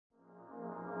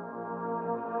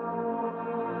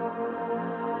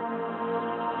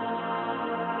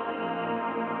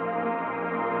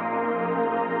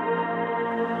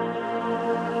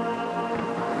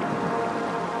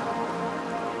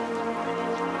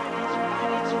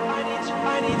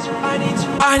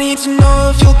I need to know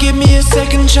if you'll give me a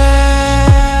second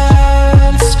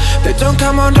chance. They don't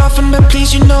come around often, but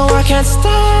please, you know I can't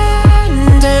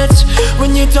stand it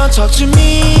when you don't talk to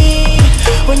me,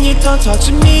 when you don't talk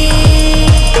to me,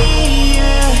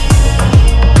 yeah.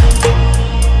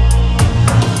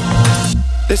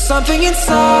 There's something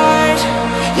inside,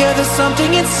 yeah, there's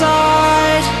something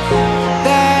inside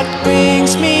that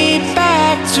brings me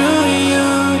back to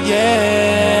you,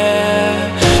 yeah.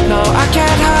 No, I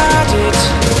can't hide it,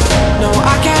 no,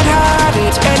 I can't hide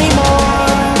it anymore.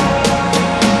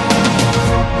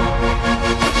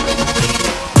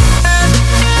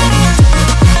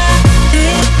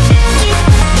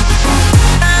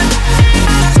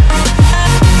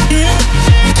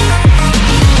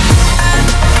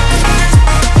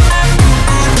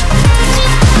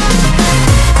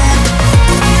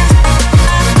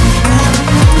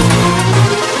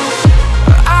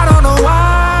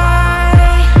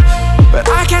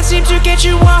 Seem to get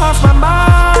you off my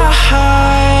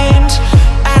mind,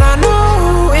 and I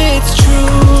know it's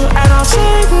true, and I'll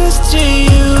say this to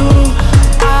you,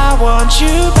 I want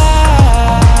you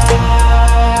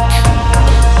back.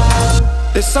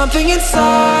 There's something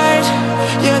inside,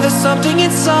 yeah, there's something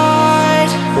inside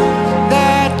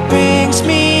that brings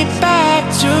me back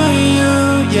to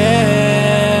you,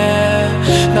 yeah.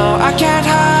 No, I can't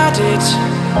hide it,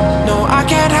 no, I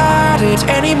can't hide it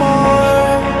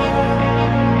anymore.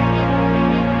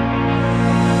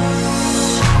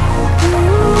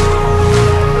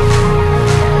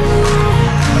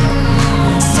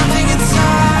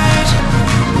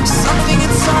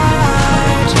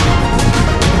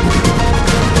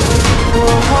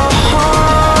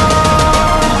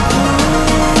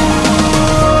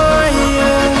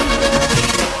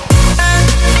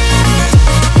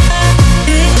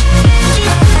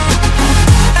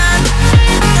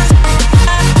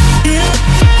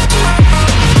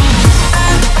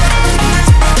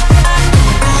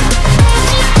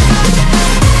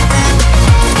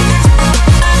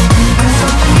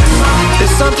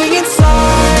 Something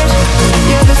inside,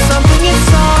 yeah, there's something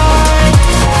inside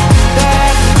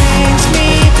that brings me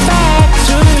back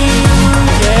to you,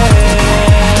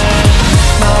 yeah.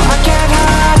 No, I can't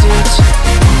hide it,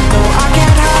 no, I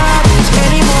can't hide it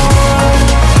anymore.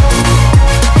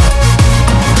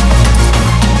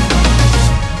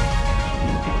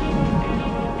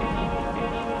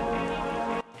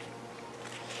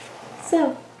 So,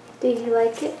 did you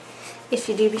like it? If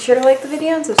you do, be sure to like the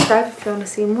video and subscribe if you want to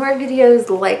see more videos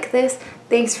like this.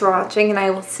 Thanks for watching, and I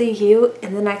will see you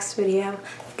in the next video.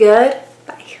 Good